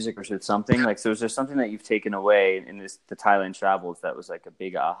through music or through something. Like, so is there something that you've taken away in the Thailand travels that was like a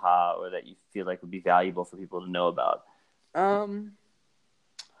big aha, or that you feel like would be valuable for people to know about?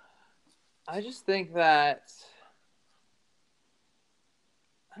 I just think that,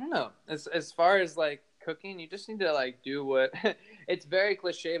 I don't know, as far as like cooking, you just need to like do what it's very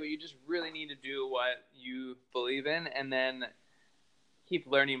cliche, but you just really need to do what you believe in, and then keep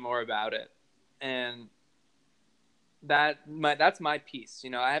learning more about it. And that's my piece. You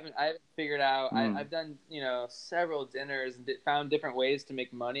know, I haven't figured out. I've done, you know, several dinners and found different ways to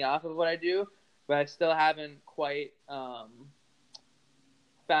make money off of what I do, but I still haven't quite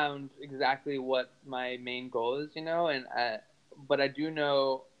found exactly what my main goal is. You know, but I do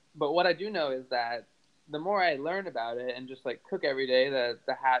know. But what I do know is that the more I learn about it and just like cook every day,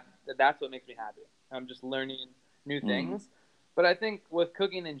 that's what makes me happy. I'm just learning new things. But I think with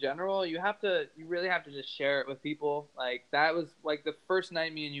cooking in general, you really have to just share it with people. Like, that was like the first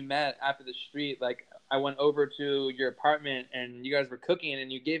night me and you met after the street. Like, I went over to your apartment and you guys were cooking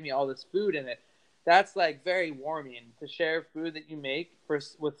and you gave me all this food in it. That's like very warming to share food that you make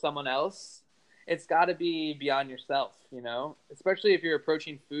with someone else. It's got to be beyond yourself, you know, especially if you're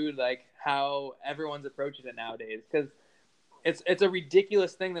approaching food like how everyone's approaching it nowadays. Because it's a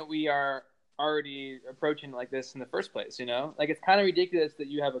ridiculous thing that we are already approaching like this in the first place, you know? Like, it's kind of ridiculous that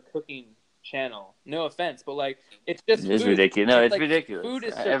you have a cooking channel. No offense, but like, it's just It is food. ridiculous. No, it's like, ridiculous. food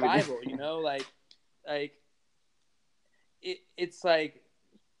is survival, you know? Like it's like,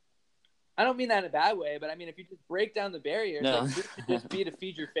 I don't mean that in a bad way, but I mean, if you just break down the barriers, No. like, food should just be to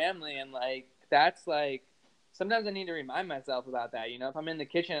feed your family, and like, that's like, sometimes I need to remind myself about that, you know? If I'm in the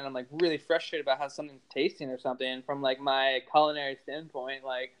kitchen and I'm like really frustrated about how something's tasting or something from like my culinary standpoint,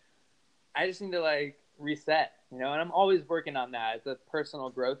 like, I just need to like reset, you know, and I'm always working on that. It's a personal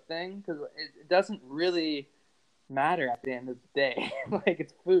growth thing because it doesn't really matter at the end of the day. Like,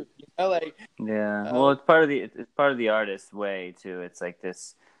 it's food, you know, like, Yeah. Well, it's part of the artist's way too. It's like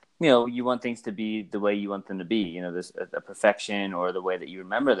this, you know, you want things to be the way you want them to be, you know, this a perfection or the way that you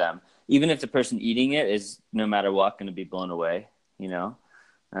remember them, even if the person eating it is, no matter what, going to be blown away, you know.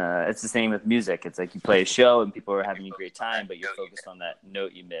 It's the same with music. It's like you play a show and people are having a great time, but you're focused on that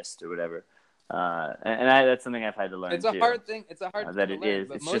note you missed or whatever. That's something I've had to learn it's a too. hard thing. It's a hard thing That to it learn, is.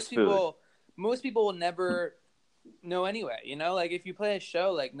 but It's just food. most people will never know anyway. You know, like, if you play a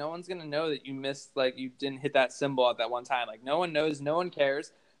show, like, no one's gonna know that you missed, like, you didn't hit that cymbal at that one time. Like, no one knows, no one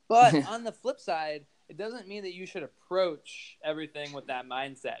cares. But on the flip side, it doesn't mean that you should approach everything with that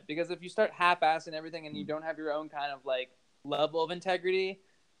mindset, because if you start half-assing everything and you don't have your own kind of like level of integrity,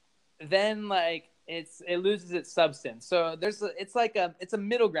 then like it loses its substance. So it's a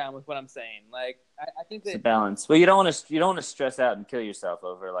middle ground with what I'm saying. Like, I think It's a that, balance. Well, you don't want to stress out and kill yourself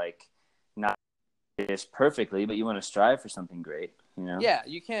over like not this perfectly, but you want to strive for something great, you know? yeah,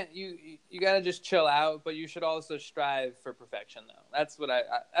 you can't you got to just chill out, but you should also strive for perfection though. That's what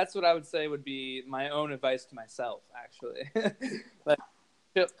I would say would be my own advice to myself, actually. Like,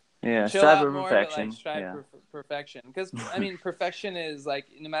 chill, Yeah, chill strive out for more, but like perfection. strive Yeah. for perfection, because I mean, perfection is like,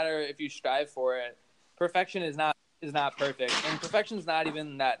 no matter if you strive for it, perfection is not perfect, and perfection is not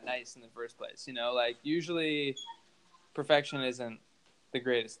even that nice in the first place, you know? Like, usually perfection isn't the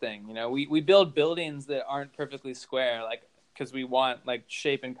greatest thing. You know, we build buildings that aren't perfectly square, like, because we want like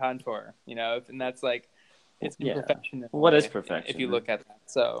shape and contour. You know, and that's like, it's Yeah. imperfection in a What is way if you perfection? look at that.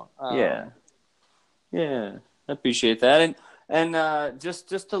 So Yeah. Yeah. I appreciate that. And just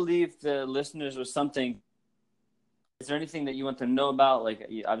to leave the listeners with something is there anything that you want to know about? Like,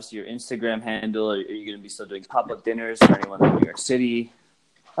 obviously, your Instagram handle. Are you going to be still doing pop-up dinners for anyone in New York City?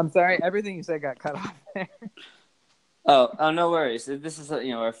 I'm sorry, everything you said got cut off there. Oh, no worries. This is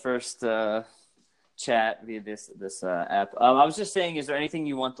our first chat via this app. I was just saying, is there anything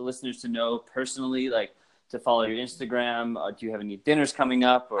you want the listeners to know personally, like to follow your Instagram? Do you have any dinners coming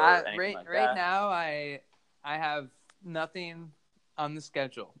up or anything like Right that? now, I have nothing on the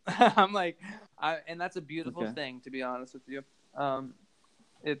schedule. I'm like, and that's a beautiful thing, to be honest with you.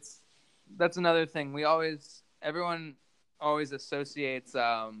 That's another thing. Everyone always associates.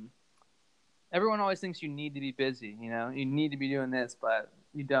 Everyone always thinks you need to be busy. You need to be doing this, but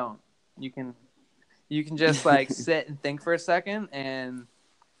you don't. You can just like sit and think for a second, and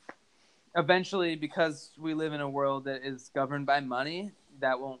eventually, because we live in a world that is governed by money,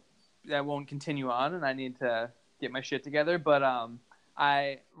 that won't continue on, and I need to get my shit together. But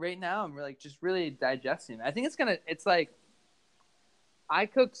right now I'm really digesting. I think it's like I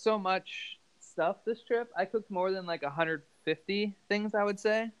cooked so much stuff this trip. I cooked more than like 150 things, I would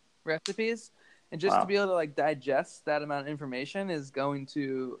say, recipes, and just to be able to like digest that amount of information is going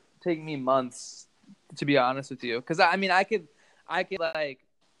to take me months, to be honest with you. Because I mean, I could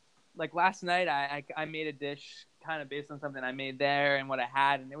like last night I made a dish kind of based on something I made there and what I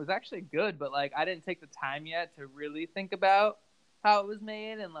had, and it was actually good, but like I didn't take the time yet to really think about how it was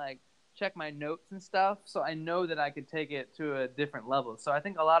made and like check my notes and stuff, so I know that I could take it to a different level. So I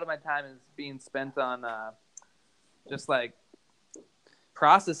think a lot of my time is being spent on just like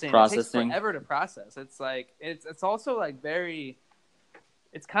processing. It takes forever to process. It's like it's also like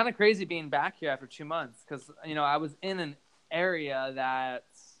it's kind of crazy being back here after 2 months, because I was in an area that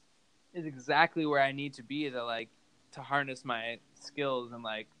is exactly where I need to be to harness my skills and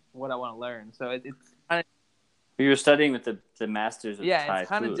like what I want to learn. So it's kind of, you were studying with the masters of Thai it's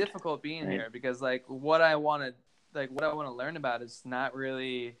kind food, of difficult being right? here, because like what I want to learn about is not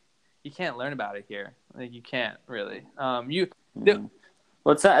really, you can't learn about it here. Like you can't really.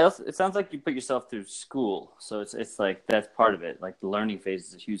 Well, it sounds like you put yourself through school, so it's like that's part of it. Like the learning phase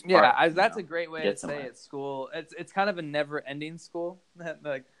is a huge part. Yeah, that's a great way to say it. School, it's kind of a never-ending school.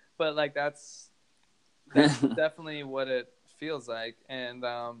 But like that's definitely what it feels like. And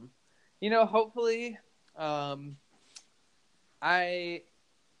hopefully, I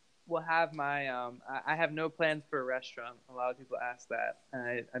will have my. I have no plans for a restaurant. A lot of people ask that,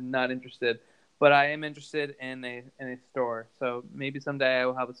 and I'm not interested. But I am interested in a store. So maybe someday I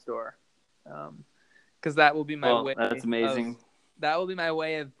will have a store, because that will be my way. That's amazing. That will be my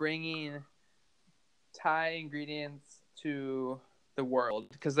way of bringing Thai ingredients to the world.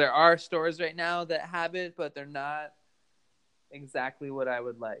 Because there are stores right now that have it, but they're not exactly what I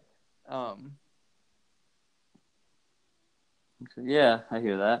would like. Yeah, I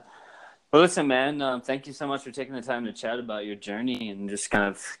hear that. Well, listen, man, thank you so much for taking the time to chat about your journey and just kind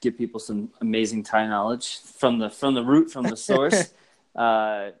of give people some amazing Thai knowledge from the root, from the source.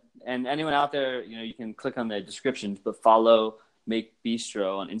 And anyone out there, you can click on the descriptions, but follow Make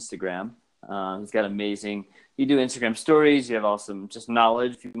Bistro on Instagram. He's got amazing. You do Instagram stories. You have awesome just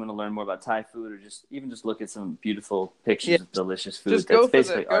knowledge if you want to learn more about Thai food, or just look at some beautiful pictures of delicious food. Just go for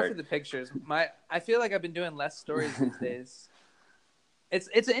the pictures. I feel like I've been doing less stories these days.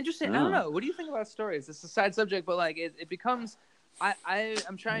 It's an interesting. I don't know. What do you think about stories? It's a side subject, but like it becomes.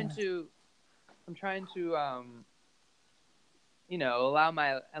 I'm trying to allow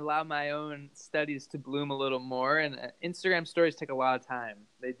my own studies to bloom a little more, and Instagram stories take a lot of time.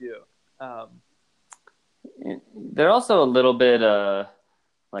 They do. They're also a little bit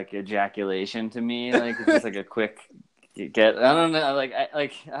like ejaculation to me. Like it's just like a quick get. I don't know.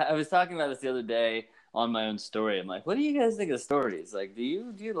 I was talking about this the other day on my own story. I'm like, what do you guys think of stories? Like, do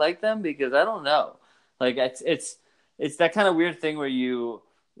you like them? Because I don't know. Like it's that kind of weird thing where you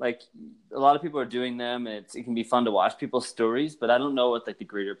like a lot of people are doing them, and it can be fun to watch people's stories, but I don't know what like the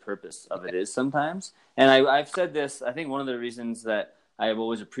greater purpose of it is sometimes. And I've said this. I think one of the reasons that I have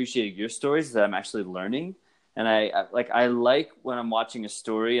always appreciated your stories is that I'm actually learning. And I like when I'm watching a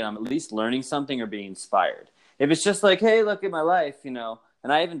story and I'm at least learning something or being inspired. If it's just like, hey, look at my life,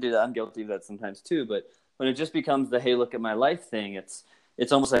 and I even do that. I'm guilty of that sometimes too. But when it just becomes the hey, look at my life thing, it's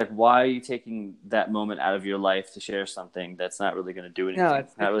almost like, why are you taking that moment out of your life to share something that's not really going to do anything,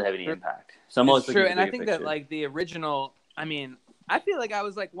 not really have any impact? So I'm always true, and I think that like the original. I mean, I feel like I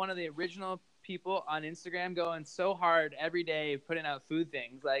was like one of the original people on Instagram going so hard every day, putting out food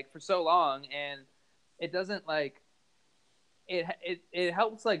things like for so long, and it doesn't like it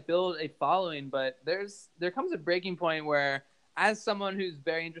helps like build a following, but there comes a breaking point where, as someone who's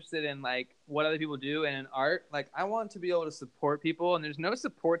very interested in like what other people do and in art, like I want to be able to support people, and there's no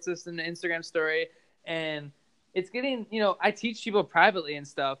support system to Instagram story, and it's getting, I teach people privately and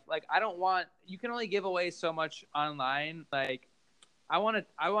stuff. Like, you can only give away so much online. Like, I want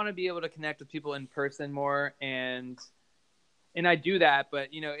to be able to connect with people in person more, and I do that. But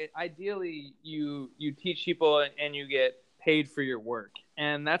ideally, you teach people and you get paid for your work,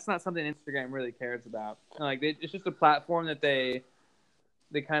 and that's not something Instagram really cares about. Like, it's just a platform that they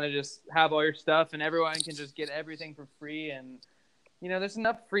kind of just have all your stuff, and everyone can just get everything for free. And there's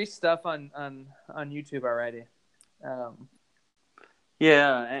enough free stuff on YouTube already.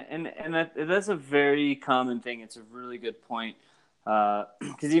 Yeah, and that's a very common thing. It's a really good point.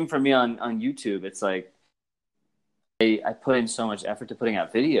 Because even for me on YouTube, it's like I put in so much effort to putting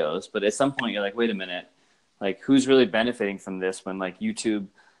out videos, but at some point you're like, wait a minute, like who's really benefiting from this when like YouTube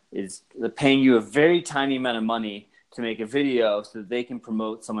is paying you a very tiny amount of money to make a video so that they can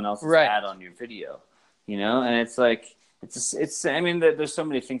promote someone else's ad on your video, And it's like I mean, there's so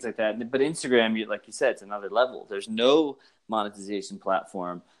many things like that. But Instagram, like you said, it's another level. There's no monetization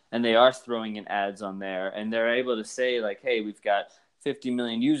platform, and they are throwing in ads on there, and they're able to say like, hey, we've got 50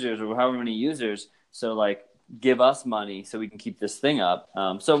 million users or however many users, so like give us money so we can keep this thing up.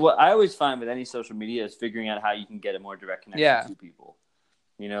 So what I always find with any social media is figuring out how you can get a more direct connection to people.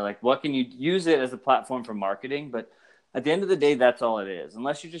 Like what can you use it as a platform for marketing, but at the end of the day, that's all it is.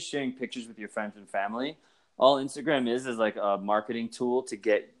 Unless you're just sharing pictures with your friends and family, all Instagram is like a marketing tool to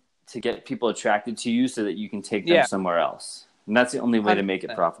get people attracted to you so that you can take them somewhere else. And that's the only way to make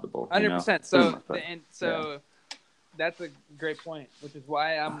it profitable. 100%. So that's a great point, which is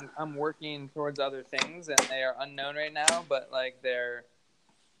why I'm working towards other things, and they are unknown right now, but like they're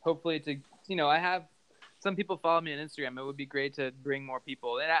hopefully to, I have some people follow me on Instagram. It would be great to bring more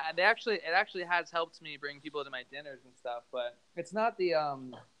people. And it actually has helped me bring people to my dinners and stuff, but it's not the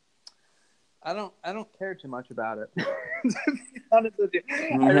I don't care too much about it. To be honest with you,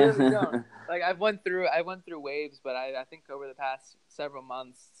 I really don't. Like I went through waves, but I think over the past several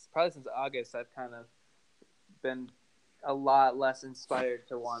months, probably since August, I've kind of been a lot less inspired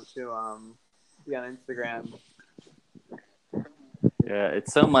to want to be on Instagram. Yeah,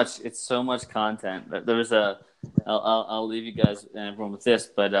 it's so much content. There was I'll leave you guys and everyone with this,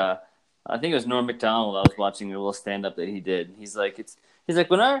 but I think it was Norm Macdonald. I was watching a little stand up that he did. He's like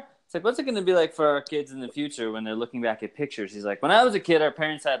what's it going to be like for our kids in the future when they're looking back at pictures? He's like, when I was a kid, our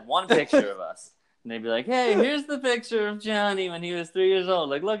parents had one picture of us, and they'd be like, hey, here's the picture of Johnny when he was 3 years old.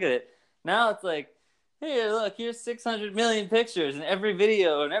 Like, look at it. Now it's like, hey, look, here's 600 million pictures in every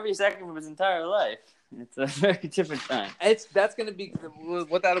video and every second of his entire life. It's a very different time. That's going to be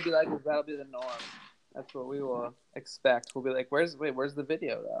what that'll be like. Is that'll be the norm. That's what we will expect. We'll be like, where's the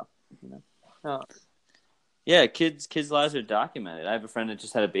video though? Oh. Yeah, kids' lives are documented. I have a friend that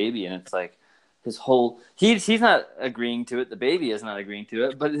just had a baby, and it's like he's not agreeing to it. The baby is not agreeing to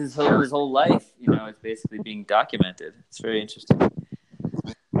it, but his whole life, it's basically being documented. It's very interesting.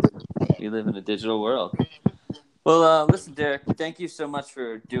 We live in a digital world. Well, listen, Derek, thank you so much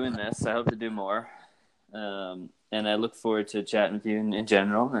for doing this. I hope to do more. And I look forward to chatting with you in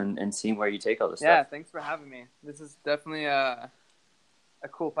general and seeing where you take all this stuff. Yeah, thanks for having me. This is definitely a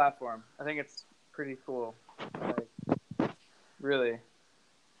cool platform. I think it's pretty cool. Like, really.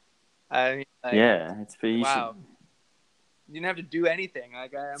 I mean, yeah, it's pretty. Wow. You didn't have to do anything.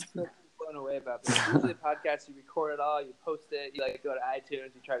 Like, I'm so blown away about this. Usually, podcast, you record it all, you post it, you like go to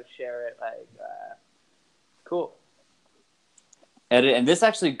iTunes, you try to share it. Like, cool. Edit, and this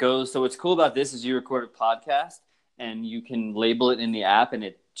actually goes. So what's cool about this is you record a podcast, and you can label it in the app, and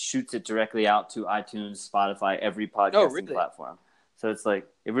it shoots it directly out to iTunes, Spotify, every podcasting platform. So it's like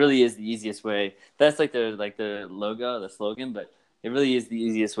it really is the easiest way. That's like the logo, the slogan, but it really is the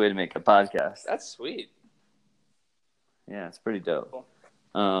easiest way to make a podcast. That's sweet. Yeah, it's pretty dope.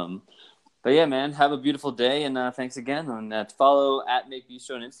 Cool. But yeah, man, have a beautiful day, and thanks again. And follow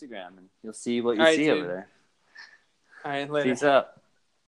 @MakeBistro on Instagram, and you'll see what you see over there. All right, later. Peace out.